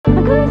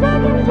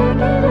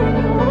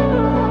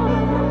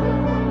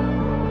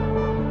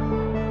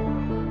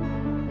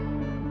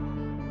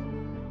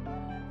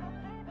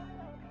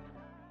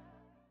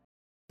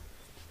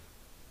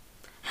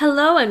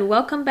Hello and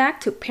welcome back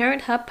to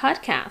Parent Hub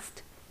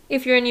Podcast.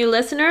 If you're a new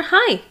listener,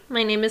 hi,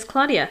 my name is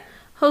Claudia,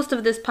 host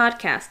of this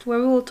podcast where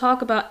we will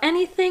talk about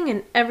anything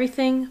and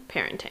everything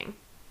parenting.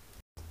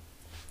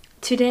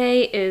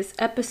 Today is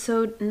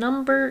episode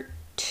number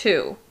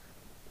 2.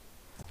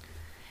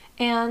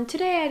 And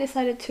today I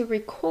decided to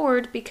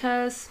record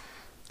because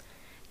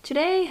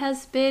today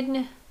has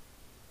been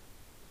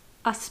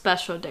a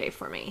special day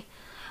for me.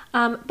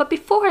 But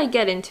before I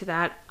get into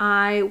that,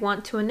 I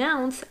want to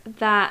announce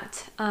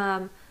that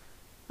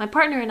my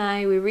partner and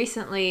I, we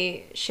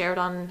recently shared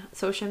on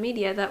social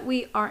media that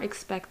we are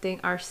expecting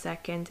our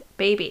second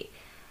baby.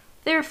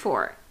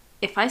 Therefore,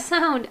 if I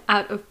sound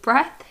out of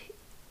breath,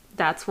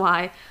 that's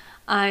why.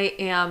 I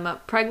am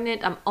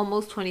pregnant. I'm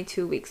almost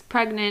 22 weeks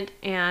pregnant,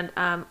 and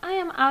I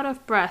am out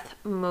of breath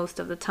most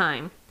of the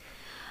time.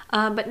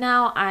 But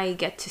now I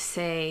get to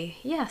say,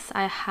 yes,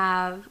 I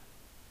have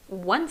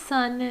one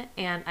son,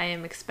 and I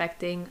am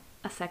expecting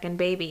a second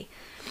baby.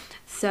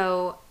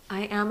 So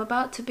I am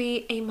about to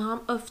be a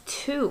mom of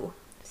 2.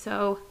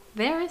 So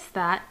there is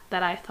that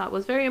I thought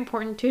was very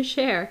important to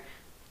share.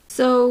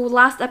 So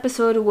last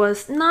episode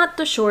was not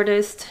the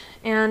shortest,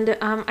 and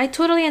I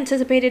totally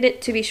anticipated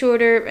it to be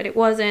shorter, but it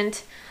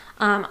wasn't.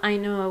 I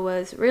know I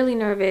was really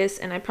nervous,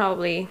 and I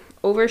probably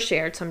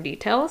overshared some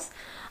details.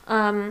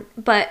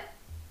 But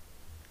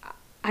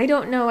I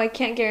don't know. I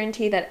can't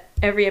guarantee that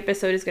every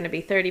episode is going to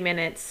be 30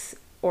 minutes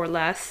or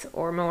less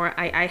or more.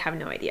 I have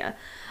no idea.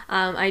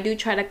 I do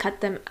try to cut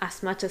them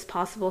as much as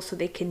possible so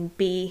they can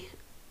be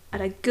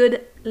at a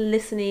good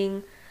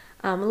listening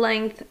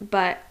length,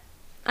 but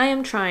I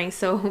am trying,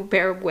 so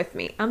bear with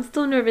me. I'm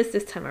still nervous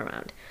this time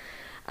around.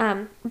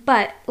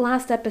 But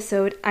last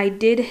episode, I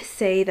did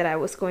say that I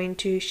was going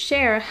to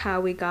share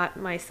how we got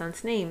my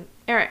son's name,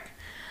 Eric.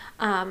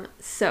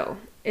 So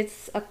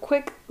it's a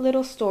quick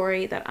little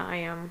story that I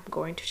am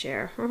going to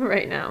share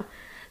right now.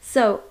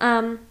 So,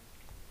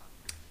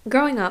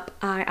 growing up,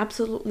 I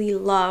absolutely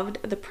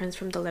loved the prince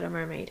from The Little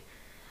Mermaid.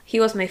 He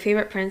was my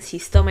favorite prince.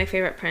 He's still my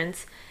favorite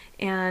prince.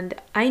 And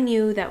I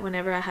knew that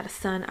whenever I had a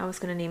son, I was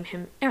going to name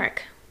him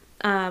Eric.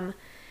 And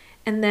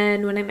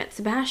then when I met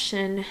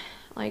Sebastian,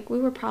 we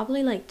were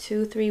probably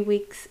 2-3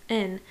 weeks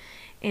in,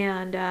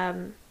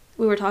 and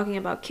we were talking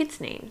about kids'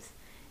 names.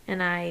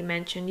 And I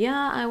mentioned,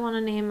 I want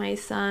to name my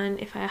son,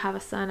 if I have a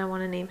son, I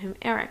want to name him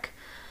Eric.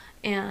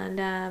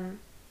 And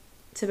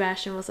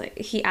Sebastian was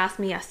he asked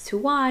me as to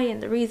why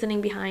and the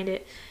reasoning behind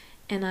it,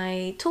 and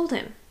I told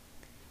him.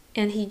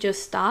 And he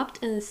just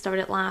stopped and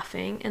started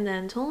laughing, and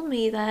then told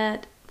me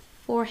that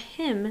for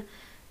him,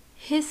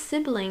 his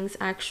siblings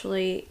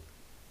actually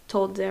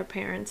told their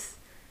parents,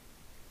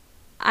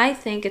 I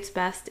think it's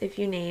best if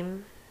you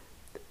name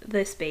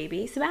this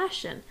baby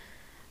Sebastian.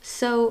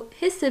 So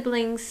his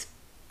siblings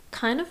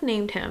kind of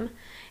named him,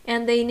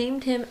 and they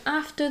named him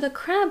after the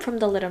crab from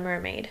The Little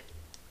Mermaid.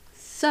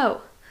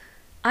 So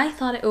I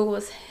thought it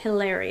was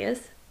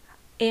hilarious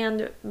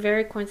and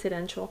very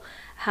coincidental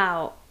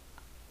how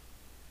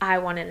I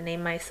wanted to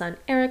name my son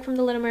Eric from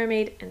The Little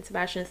Mermaid, and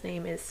Sebastian's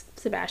name is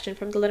Sebastian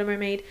from The Little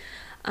Mermaid.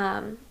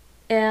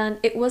 And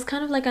it was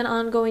kind of like an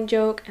ongoing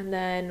joke, and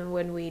then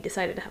when we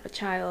decided to have a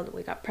child,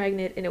 we got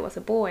pregnant, and it was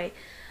a boy.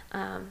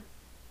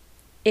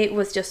 It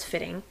was just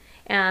fitting,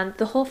 and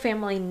the whole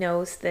family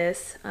knows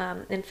this.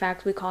 In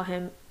fact, we call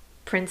him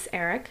Prince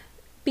Eric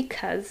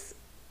because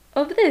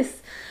of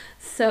this.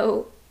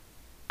 So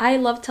I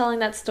love telling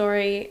that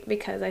story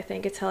because I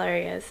think it's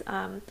hilarious.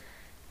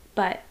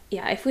 But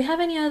yeah, if we have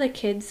any other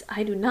kids,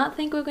 I do not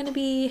think we're going to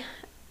be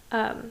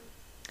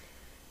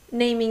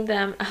naming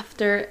them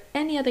after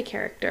any other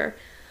character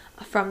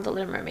from The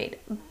Little Mermaid.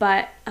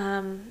 But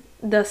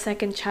the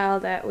second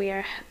child that we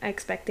are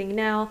expecting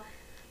now,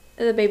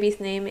 the baby's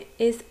name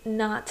is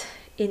not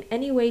in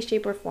any way,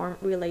 shape, or form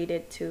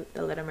related to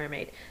The Little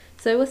Mermaid.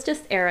 So it was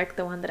just Eric,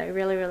 the one that I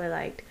really, really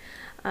liked.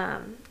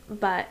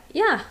 But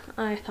yeah,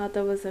 I thought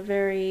that was a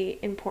very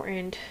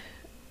important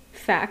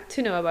fact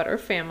to know about our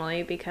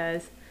family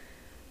because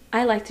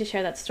I like to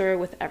share that story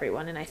with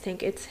everyone, and I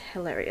think it's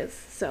hilarious.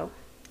 So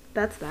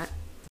that's that.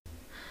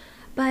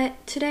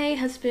 But today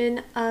has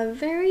been a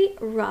very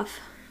rough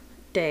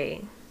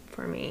day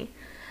for me.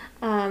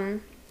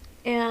 As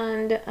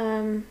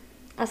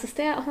a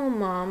stay-at-home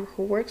mom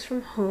who works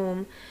from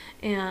home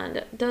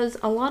and does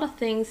a lot of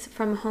things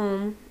from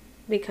home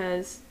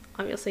because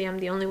obviously I'm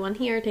the only one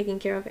here taking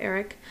care of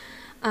Eric,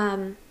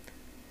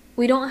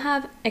 we don't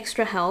have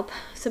extra help.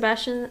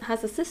 Sebastian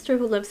has a sister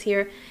who lives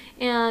here,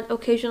 and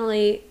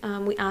occasionally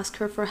we ask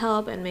her for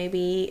help, and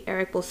maybe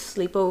Eric will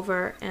sleep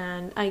over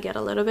and I get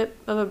a little bit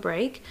of a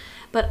break.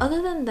 But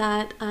other than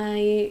that,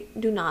 I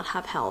do not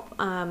have help.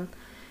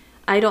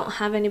 I don't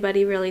have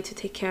anybody really to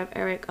take care of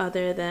Eric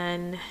other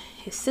than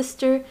his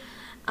sister.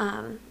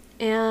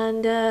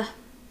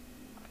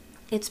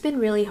 It's been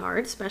really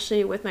hard,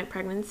 especially with my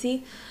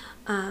pregnancy,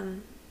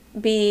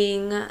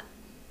 being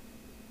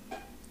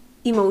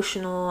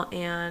emotional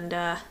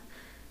and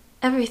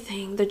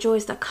everything, the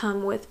joys that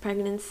come with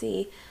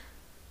pregnancy.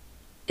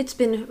 It's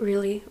been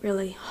really,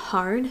 really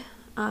hard.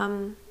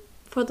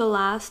 For the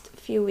last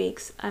few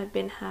weeks, I've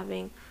been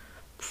having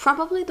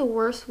probably the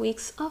worst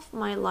weeks of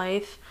my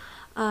life,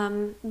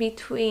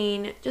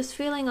 between just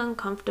feeling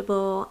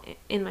uncomfortable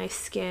in my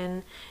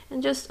skin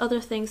and just other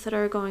things that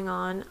are going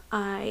on.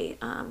 I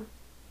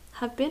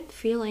have been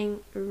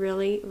feeling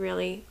really,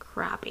 really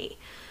crappy.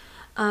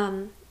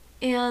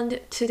 And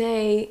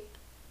today,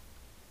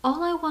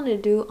 all I want to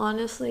do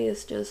honestly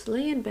is just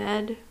lay in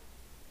bed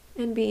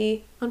and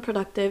be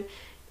unproductive.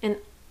 And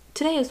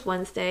today is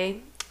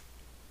Wednesday.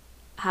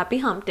 Happy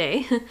hump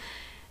day.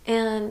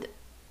 And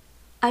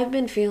I've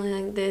been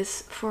feeling like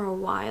this for a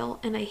while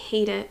and I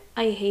hate it.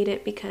 I hate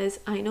it because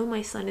I know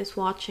my son is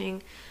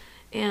watching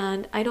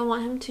and I don't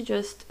want him to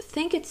just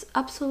think it's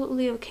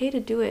absolutely okay to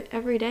do it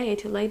every day,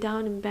 to lay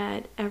down in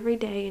bed every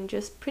day and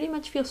just pretty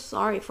much feel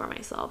sorry for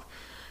myself,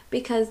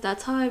 because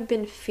that's how I've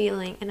been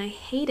feeling and I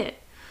hate it.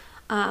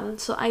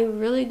 So I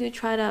really do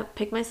try to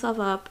pick myself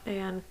up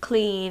and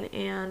clean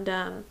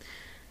and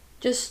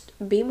just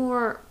be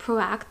more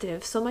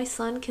proactive so my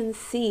son can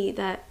see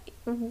that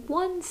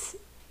once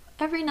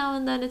every now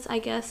and then I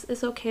guess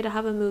it's okay to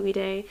have a movie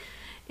day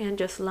and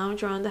just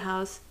lounge around the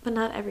house, but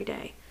not every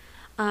day.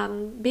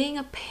 Being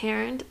a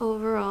parent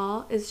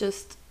overall is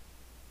just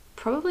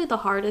probably the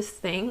hardest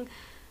thing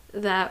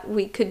that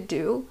we could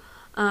do,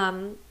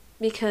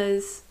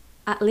 because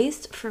at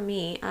least for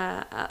me,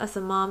 as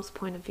a mom's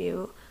point of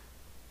view,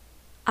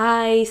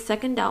 I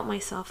second doubt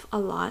myself a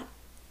lot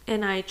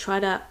and I try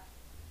to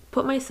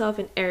put myself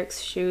in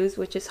Eric's shoes,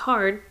 which is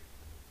hard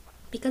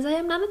because I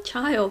am not a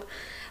child.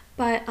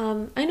 But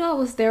I know I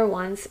was there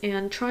once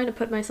and trying to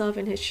put myself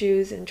in his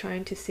shoes and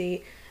trying to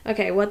see,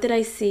 okay, what did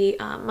I see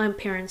my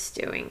parents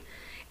doing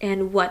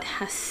and what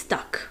has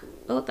stuck?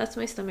 Oh, that's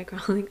my stomach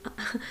growling.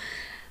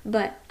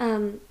 But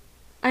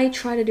I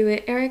try to do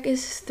it. Eric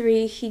is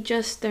 3. He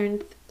just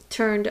turned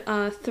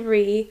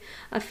 3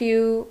 a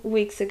few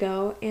weeks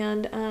ago.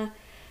 And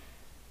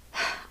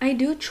I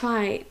do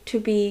try to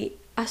be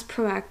as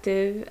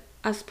proactive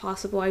as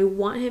possible. I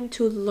want him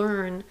to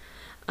learn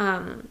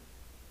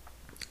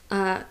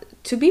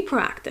to be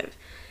proactive.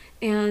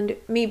 And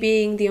me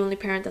being the only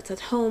parent that's at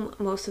home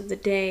most of the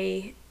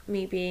day,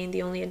 me being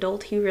the only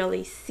adult he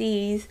really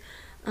sees,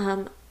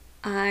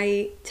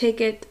 I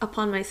take it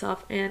upon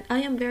myself and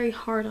I am very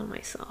hard on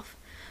myself.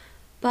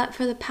 But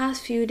for the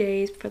past few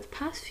days, for the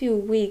past few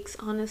weeks,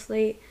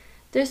 honestly,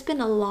 there's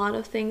been a lot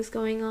of things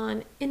going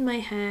on in my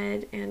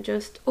head and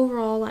just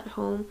overall at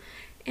home.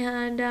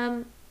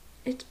 And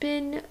it's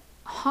been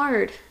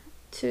hard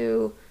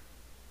to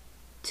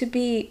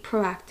be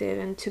proactive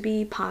and to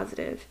be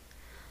positive.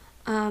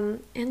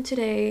 And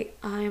today,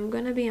 I'm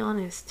gonna be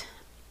honest,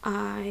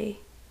 I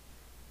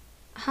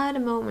had a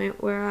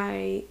moment where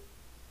I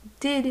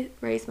did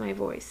raise my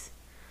voice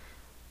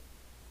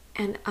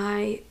and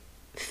I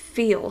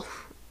feel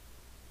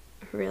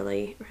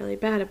really, really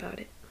bad about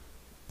it.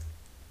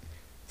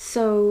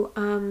 So,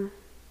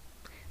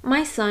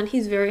 my son,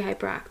 he's very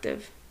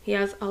hyperactive. He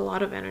has a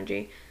lot of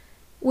energy.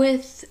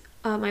 With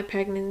my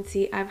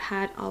pregnancy, I've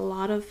had a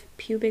lot of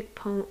pubic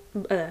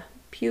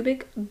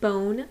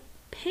bone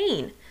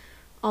pain.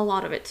 A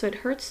lot of it. So it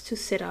hurts to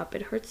sit up.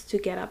 It hurts to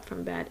get up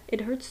from bed.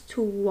 It hurts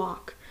to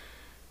walk.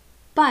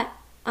 But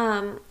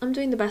I'm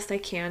doing the best I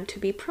can to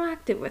be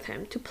proactive with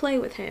him, to play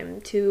with him,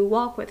 to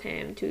walk with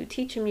him, to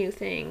teach him new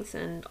things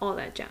and all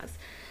that jazz.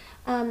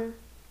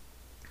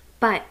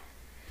 But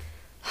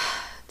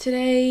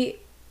today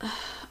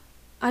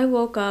I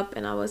woke up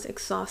and I was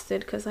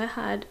exhausted because I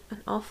had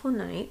an awful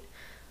night.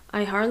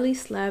 I hardly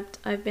slept.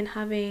 I've been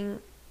having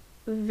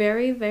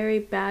very, very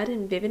bad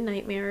and vivid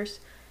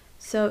nightmares.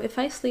 So if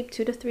I sleep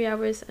 2 to 3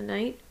 hours a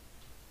night,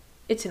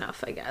 it's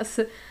enough, I guess.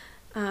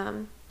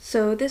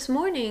 So this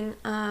morning,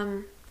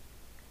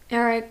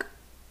 Eric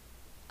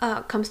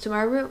comes to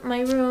our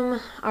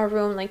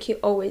room like he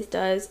always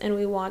does, and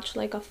we watch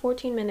like a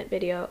 14-minute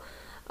video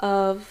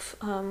of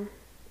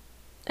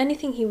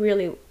anything he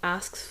really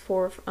asks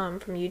for from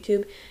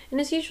YouTube, and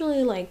it's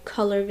usually like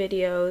color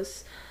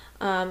videos,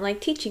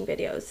 like teaching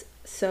videos,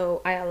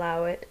 so I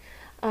allow it.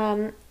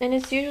 And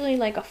it's usually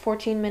like a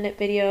 14-minute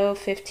video,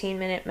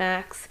 15-minute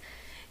max.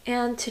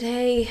 And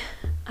today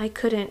I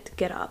couldn't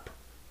get up.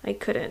 I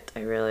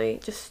really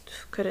just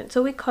couldn't.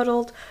 So we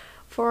cuddled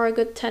for a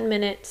good 10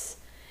 minutes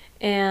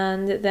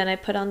and then I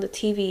put on the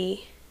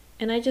TV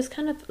and I just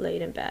kind of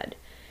laid in bed.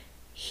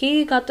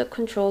 He got the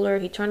controller,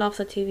 he turned off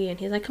the TV and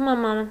he's like, "Come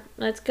on, Mama,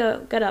 let's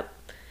go, get up.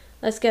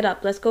 Let's get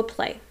up, let's go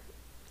play."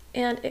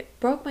 And it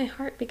broke my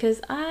heart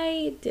because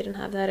I didn't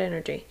have that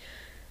energy.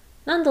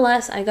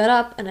 Nonetheless, I got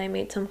up and I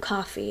made some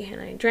coffee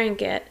and I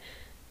drank it,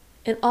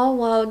 and all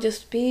while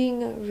just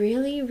being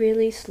really,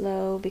 really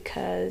slow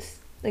because,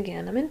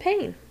 again, I'm in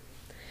pain.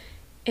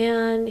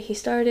 And he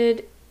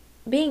started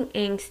being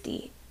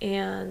angsty,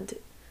 and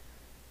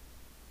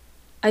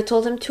I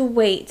told him to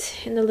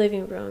wait in the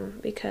living room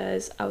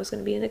because I was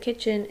going to be in the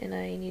kitchen and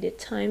I needed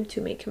time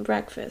to make him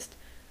breakfast.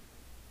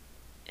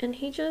 And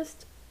he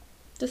just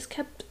just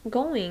kept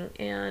going,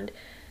 and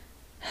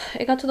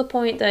it got to the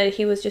point that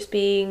he was just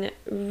being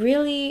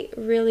really,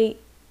 really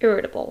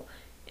irritable,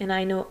 and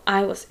I know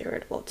I was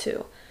irritable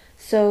too.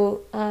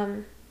 So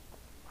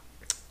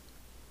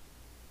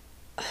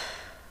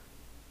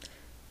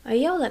I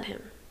yelled at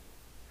him.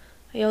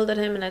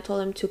 And I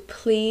told him to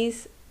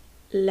please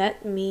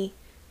let me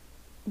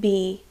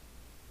be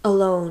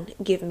alone.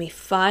 Give me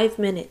 5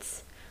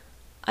 minutes.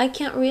 I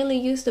can't really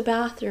use the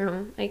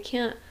bathroom. I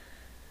can't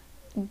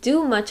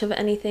do much of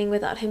anything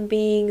without him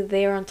being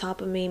there on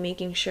top of me,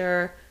 making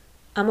sure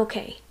I'm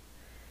okay.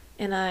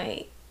 And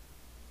I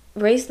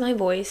raised my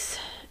voice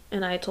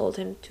and I told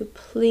him to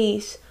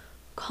please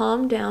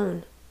calm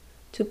down,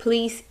 to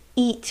please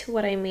eat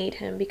what I made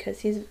him, because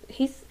he's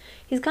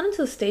gotten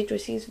to a stage where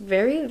he's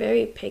very,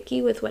 very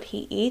picky with what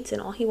he eats,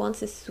 and all he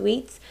wants is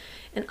sweets.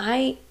 And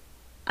I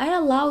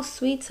allow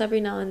sweets every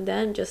now and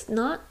then, just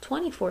not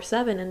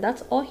 24/7, and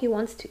that's all he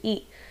wants to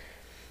eat.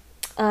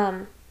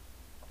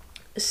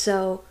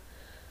 So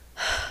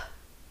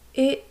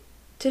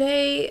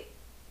today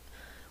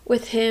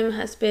with him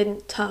has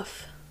been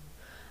tough.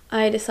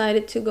 I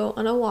decided to go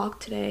on a walk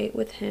today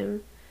with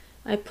him.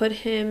 I put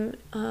him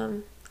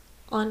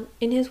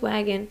in his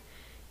wagon,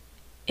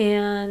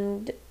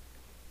 and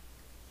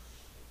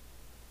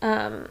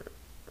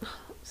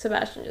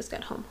Sebastian just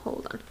got home.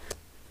 Hold on.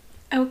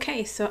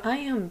 Okay, so I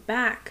am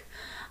back.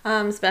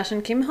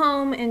 Sebastian came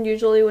home, and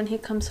usually when he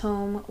comes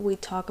home, we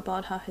talk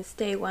about how his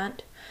day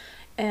went.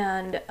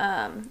 And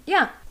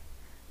yeah,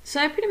 so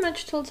I pretty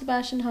much told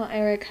Sebastian how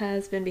Eric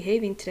has been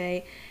behaving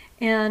today,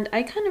 and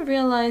I kind of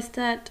realized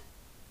that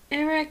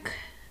Eric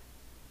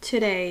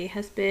today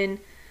has been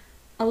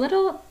a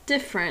little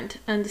different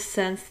in the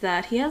sense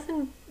that he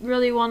hasn't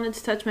really wanted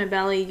to touch my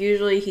belly.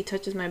 Usually he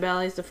touches my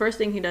belly. It's the first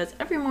thing he does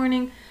every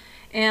morning.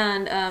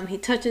 And he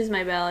touches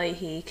my belly,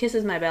 he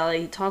kisses my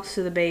belly, he talks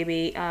to the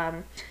baby,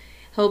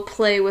 he'll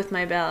play with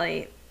my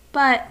belly.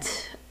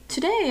 But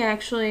today,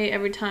 actually,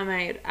 every time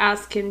I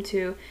ask him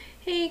to,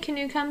 hey, can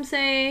you come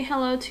say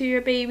hello to your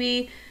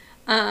baby?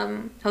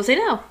 He'll say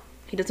no.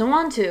 He doesn't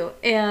want to.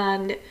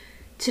 And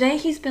today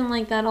he's been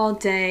like that all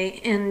day.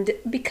 And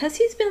because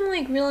he's been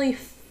like really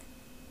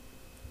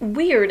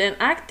weird and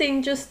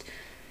acting just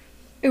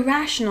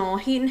irrational,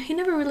 he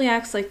never really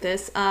acts like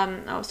this.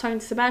 I was talking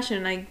to Sebastian,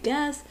 and I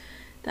guess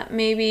that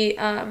maybe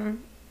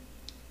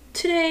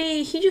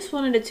today he just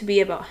wanted it to be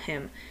about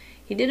him.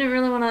 He didn't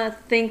really want to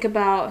think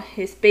about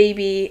his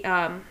baby,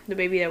 the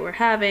baby that we're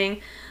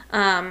having.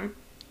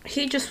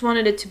 He just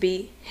wanted it to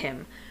be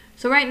him.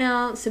 So right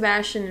now,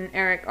 Sebastian and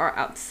Eric are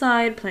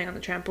outside playing on the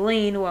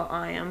trampoline while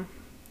I am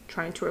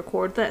trying to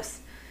record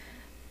this.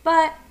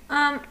 But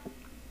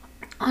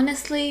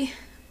honestly,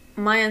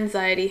 my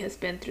anxiety has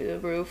been through the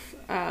roof.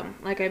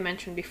 Like I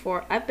mentioned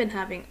before, I've been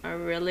having a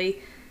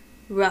really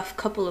rough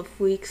couple of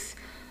weeks.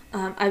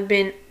 I've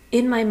been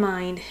in my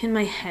mind, in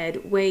my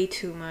head, way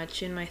too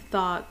much, in my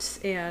thoughts,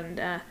 and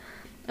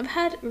I've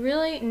had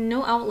really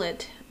no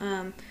outlet.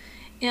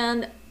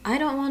 And I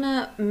don't want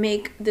to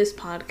make this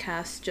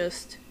podcast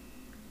just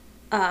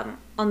on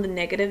the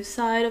negative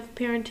side of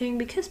parenting,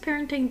 because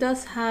parenting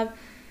does have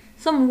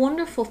some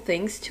wonderful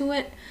things to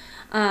it.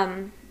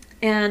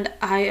 And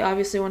I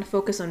obviously want to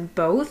focus on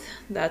both.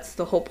 That's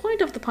the whole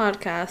point of the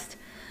podcast.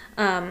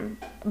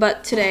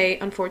 But today,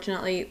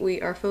 unfortunately,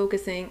 we are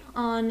focusing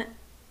on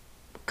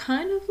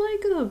kind of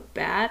like the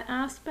bad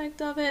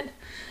aspect of it.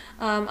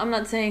 I'm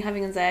not saying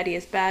having anxiety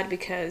is bad,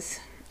 because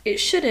it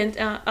shouldn't.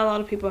 A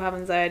lot of people have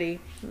anxiety,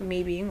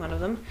 me being one of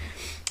them.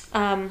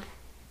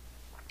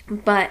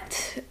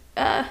 But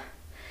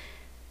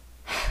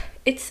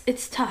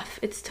it's tough.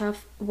 It's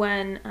tough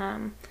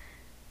when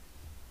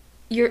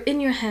you're in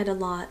your head a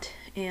lot,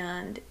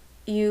 and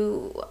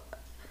you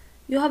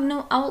have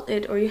no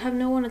outlet, or you have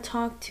no one to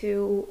talk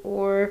to,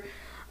 or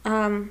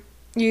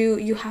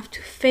you have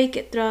to fake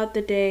it throughout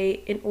the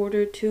day in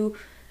order to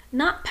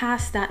not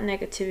pass that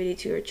negativity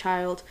to your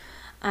child.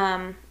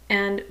 And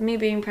me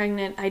being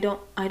pregnant, I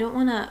don't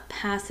want to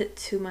pass it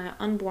to my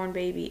unborn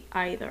baby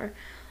either.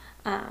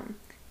 And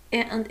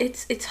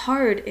it's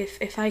hard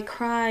if I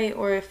cry,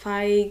 or if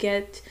I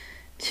get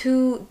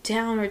too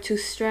down or too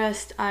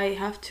stressed. I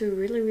have to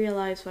really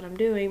realize what I'm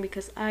doing,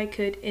 because I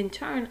could in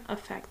turn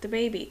affect the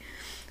baby.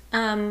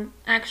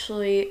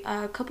 Actually,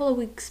 a couple of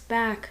weeks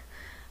back,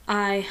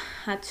 I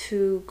had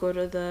to go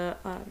to the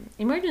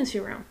emergency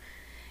room,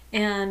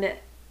 and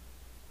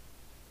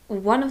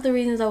one of the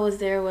reasons I was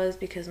there was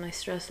because my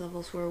stress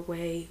levels were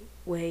way,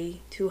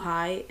 way too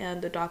high,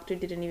 and the doctor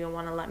didn't even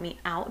want to let me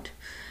out,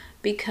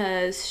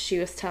 because she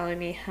was telling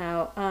me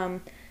how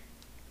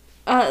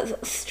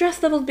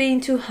stress levels being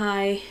too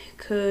high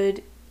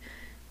could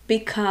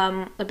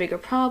become a bigger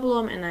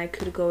problem, and I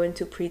could go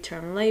into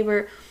preterm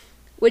labor,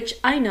 which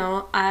I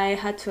know I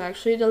had to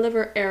actually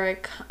deliver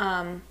Eric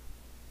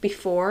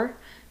before,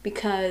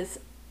 because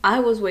I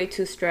was way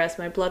too stressed.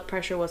 My blood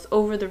pressure was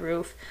over the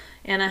roof,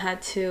 and I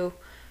had to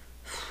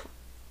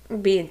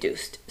be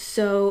induced.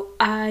 So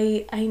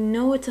I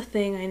know it's a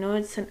thing. I know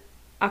it's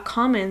a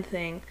common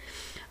thing,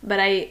 but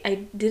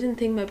I didn't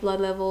think my blood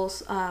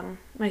levels,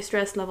 my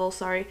stress level,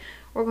 sorry,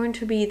 were going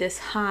to be this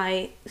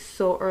high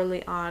so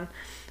early on.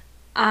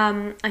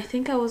 I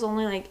think I was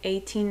only like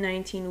 18,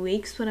 19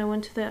 weeks when I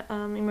went to the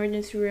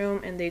emergency room,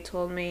 and they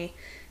told me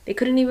they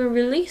couldn't even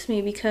release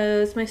me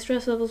because my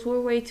stress levels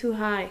were way too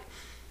high.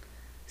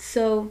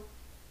 So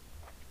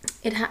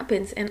it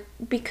happens, and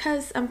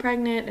because I'm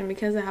pregnant and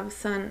because I have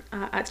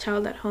a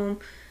child at home,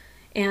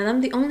 and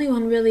I'm the only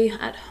one really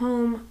at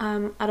home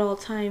at all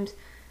times,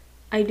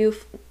 I do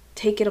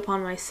take it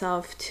upon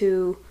myself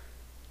to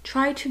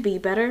try to be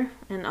better,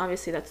 and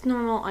obviously that's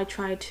normal. I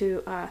try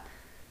to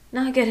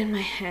not get in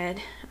my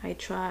head. I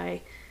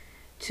try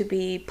to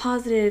be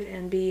positive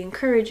and be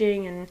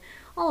encouraging and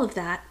all of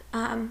that.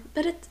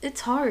 But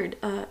it's hard.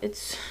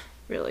 It's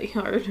really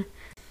hard.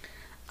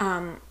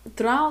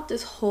 Throughout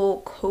this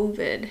whole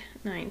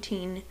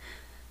COVID-19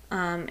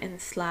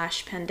 and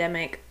slash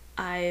pandemic,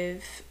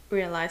 I've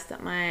realized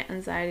that my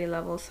anxiety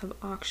levels have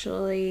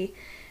actually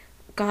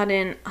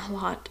gotten a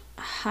lot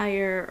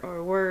higher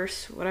or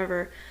worse,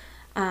 whatever.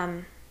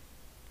 And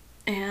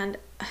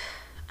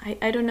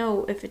I don't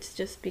know if it's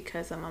just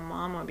because I'm a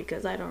mom or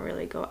because I don't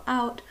really go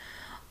out,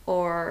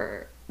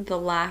 or the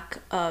lack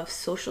of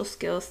social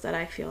skills that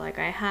I feel like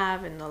I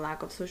have and the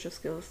lack of social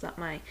skills that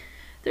my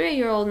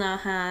 3-year-old now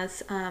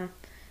has. I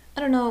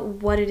don't know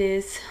what it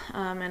is,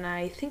 and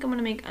I think I'm going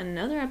to make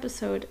another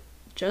episode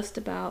just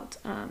about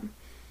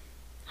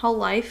how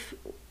life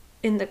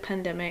in the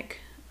pandemic,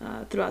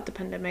 throughout the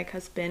pandemic,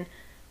 has been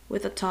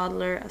with a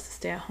toddler as a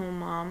stay-at-home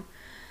mom.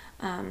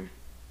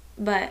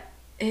 But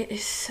it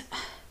is...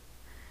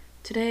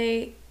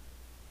 Today,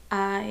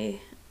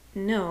 I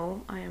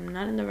know I am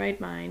not in the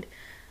right mind,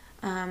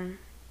 and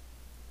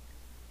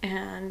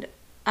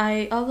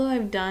although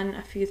I've done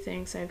a few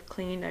things, I've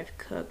cleaned, I've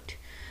cooked,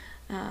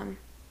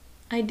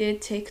 I did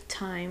take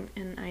time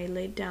and I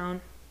laid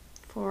down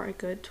for a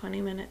good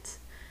 20 minutes,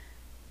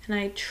 and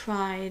I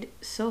tried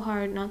so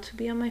hard not to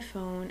be on my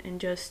phone and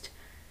just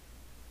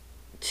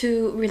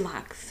to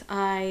relax.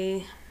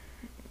 I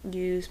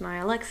use my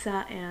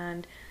Alexa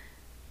and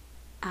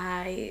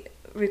I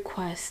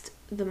request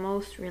the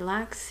most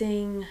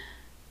relaxing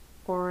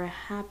or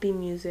happy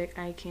music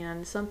I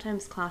can.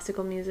 Sometimes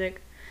classical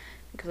music,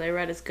 because I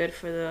read it's good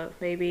for the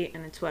baby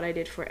and it's what I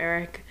did for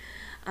Eric.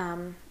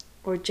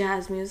 Or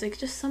jazz music,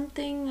 just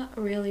something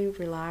really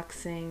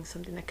relaxing,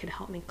 something that could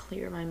help me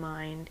clear my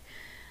mind.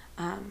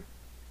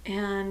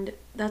 And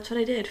that's what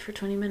I did for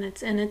 20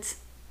 minutes, and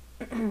it's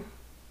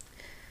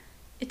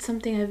it's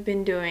something I've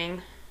been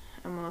doing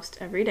almost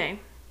every day.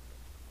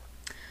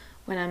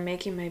 When I'm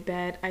making my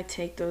bed, I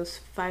take those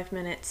 5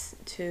 minutes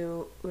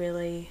to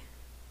really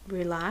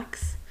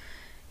relax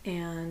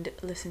and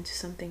listen to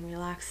something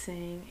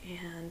relaxing,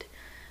 and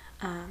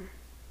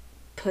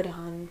put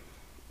on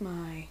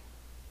my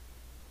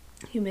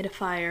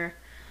humidifier,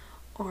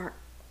 or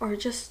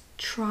just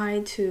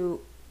try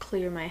to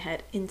clear my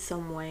head in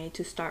some way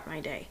to start my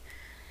day.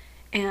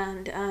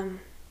 And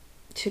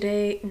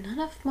today, none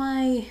of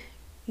my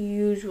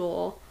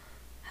usual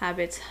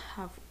habits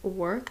have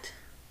worked,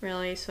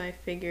 really, so I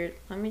figured,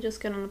 let me just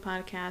get on the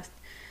podcast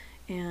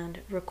and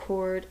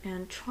record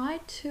and try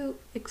to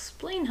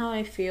explain how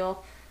I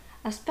feel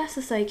as best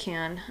as I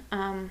can.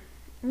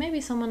 Maybe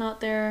someone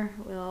out there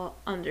will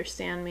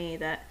understand me,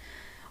 that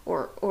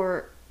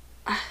or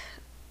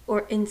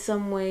in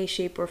some way,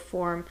 shape, or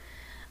form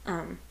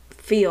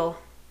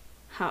feel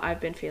how I've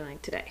been feeling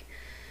today.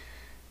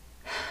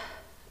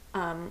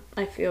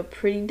 I feel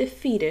pretty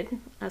defeated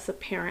as a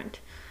parent,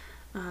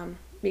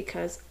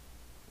 because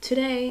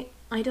today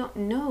I don't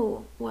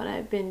know what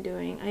I've been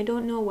doing. I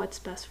don't know what's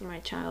best for my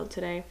child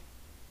today.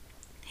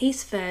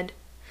 He's fed.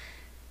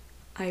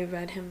 I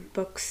read him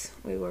books.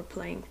 We were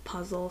playing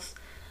puzzles.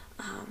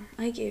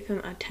 I gave him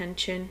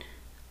attention.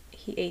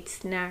 He ate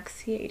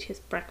snacks. He ate his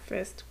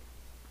breakfast.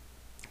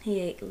 He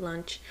ate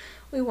lunch.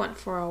 We went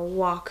for a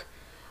walk.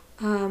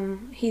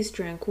 He's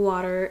drank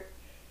water.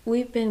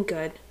 We've been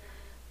good.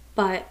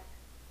 But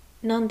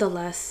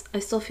nonetheless, I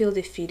still feel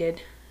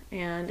defeated.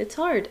 And it's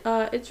hard.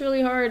 It's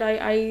really hard.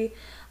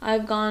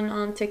 I've gone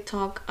on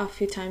TikTok a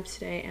few times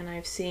today, and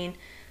I've seen,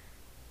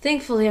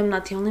 thankfully I'm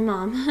not the only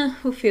mom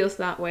who feels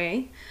that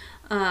way.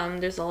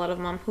 There's a lot of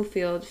moms who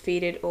feel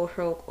defeated, or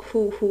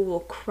who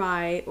will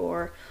cry,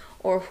 or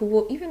who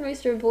will even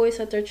raise their voice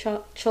at their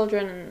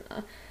children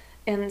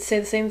and say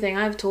the same thing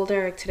I've told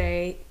Eric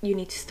today. You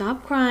need to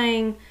stop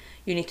crying.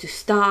 You need to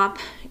stop.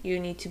 You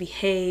need to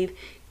behave.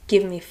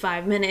 Give me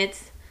 5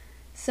 minutes.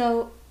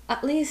 So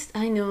at least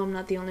I know I'm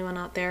not the only one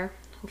out there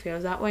who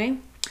feels that way.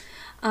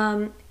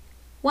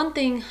 One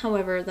thing,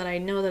 however, that I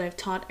know that I've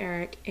taught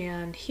Eric,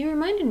 and he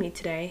reminded me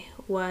today,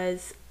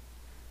 was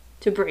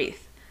to breathe.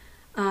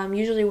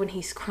 Usually when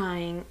he's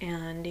crying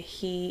and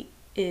he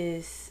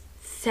is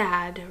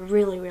sad,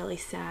 really, really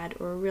sad,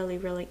 or really,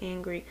 really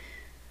angry,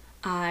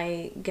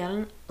 I get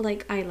on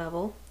like eye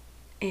level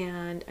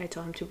and I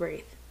tell him to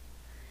breathe.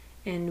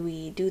 And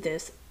we do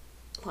this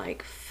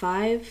like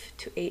 5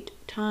 to 8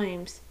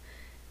 times.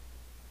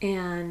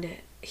 And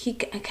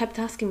I kept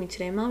asking me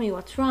today, Mommy,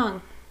 what's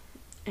wrong?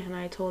 And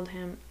I told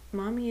him,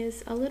 Mommy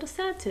is a little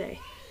sad today.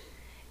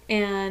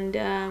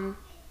 And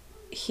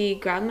he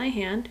grabbed my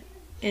hand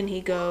and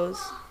he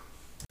goes,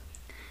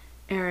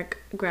 Eric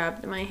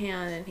grabbed my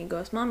hand and he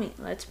goes, Mommy,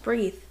 let's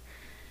breathe.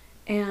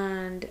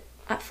 And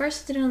at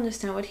first I didn't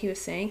understand what he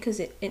was saying because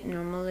it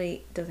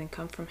normally doesn't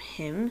come from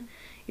him.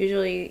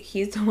 Usually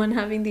he's the one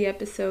having the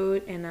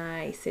episode, and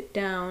I sit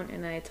down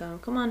and I tell him,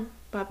 come on,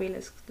 Papi,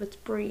 let's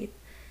breathe.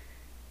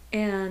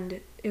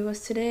 And it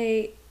was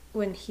today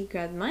when he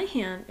grabbed my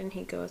hand and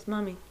he goes,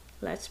 Mommy,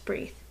 let's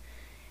breathe.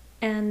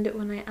 And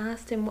when I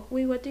asked him,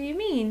 what do you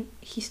mean?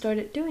 He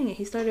started doing it.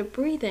 He started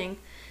breathing.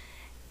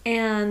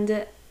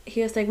 And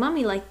he was like,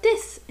 Mommy, like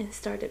this, and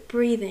started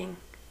breathing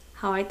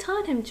how I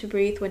taught him to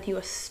breathe when he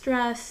was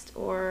stressed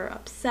or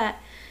upset.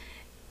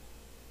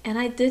 And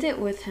I did it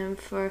with him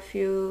for a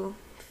few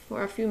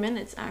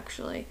minutes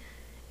actually.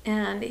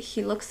 And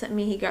he looks at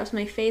me, he grabs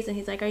my face, and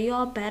he's like, are you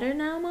all better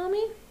now,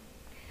 Mommy?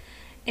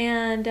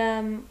 And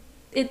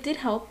it did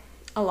help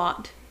a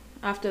lot.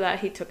 After that,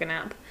 he took a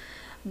nap.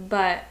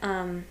 But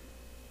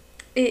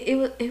it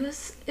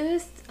was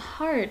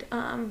hard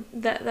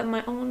that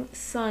my own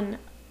son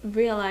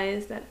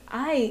realized that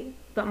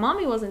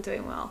Mommy wasn't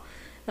doing well.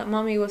 That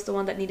Mommy was the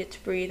one that needed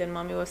to breathe, and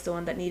Mommy was the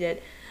one that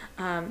needed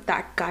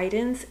that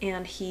guidance,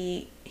 and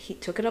he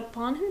took it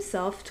upon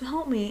himself to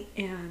help me,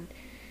 and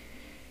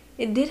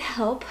it did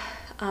help.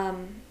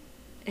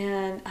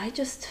 And I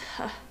just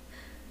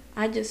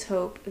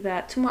hope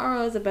that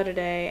tomorrow is a better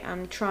day.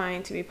 I'm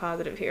trying to be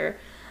positive here,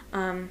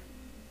 and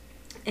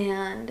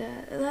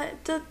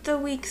that the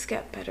weeks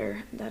get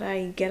better, that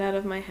I get out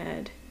of my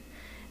head,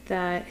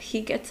 that he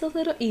gets a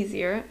little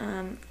easier.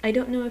 I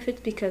don't know if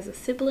it's because a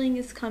sibling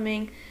is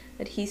coming,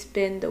 that he's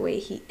been the way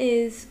he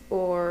is,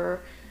 or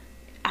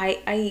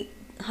I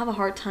have a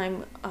hard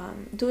time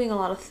doing a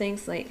lot of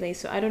things lately,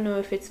 so I don't know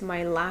if it's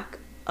my lack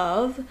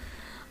of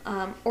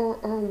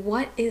or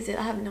what is it.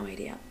 I have no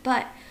idea,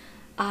 but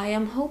I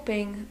am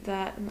hoping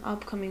that in the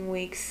upcoming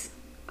weeks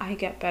I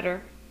get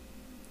better,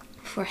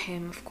 for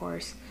him of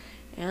course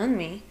and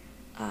me,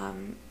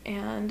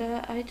 and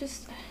I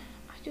just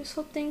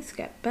hope things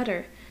get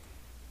better.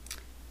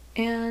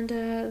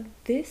 And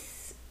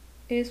this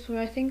is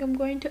where I think I'm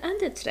going to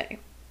end it today.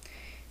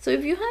 So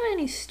if you have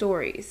any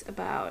stories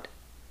about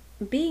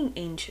being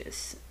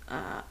anxious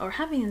or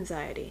having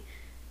anxiety,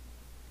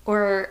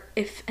 or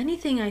if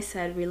anything I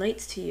said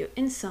relates to you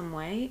in some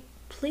way,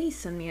 please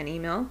send me an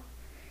email.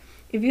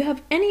 If you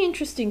have any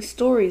interesting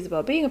stories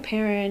about being a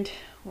parent,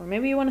 or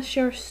maybe you want to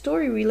share a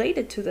story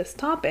related to this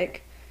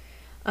topic,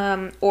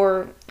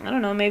 or I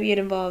don't know, maybe it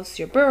involves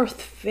your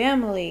birth,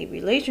 family,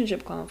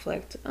 relationship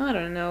conflict, I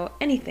don't know,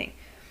 anything,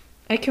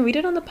 I can read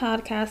it on the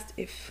podcast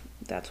if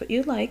that's what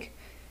you'd like.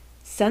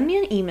 Send me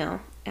an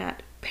email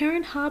at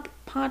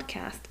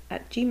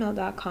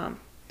parenthubpodcast@gmail.com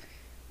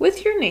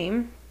with your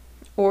name,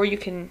 or you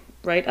can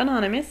write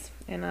anonymous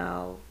and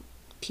I'll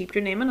keep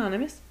your name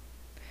anonymous,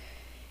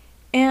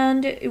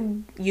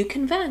 and you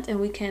can vent and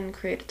we can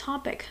create a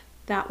topic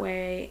that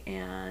way.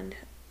 And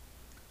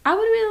I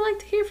would really like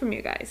to hear from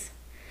you guys.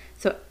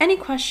 So any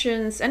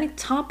questions, any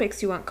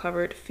topics you want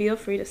covered, feel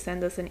free to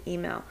send us an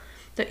email.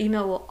 The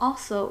email will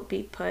also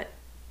be put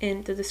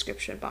in the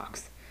description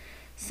box.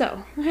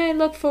 So I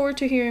look forward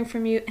to hearing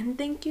from you, and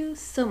thank you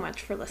so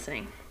much for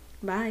listening.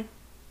 Bye.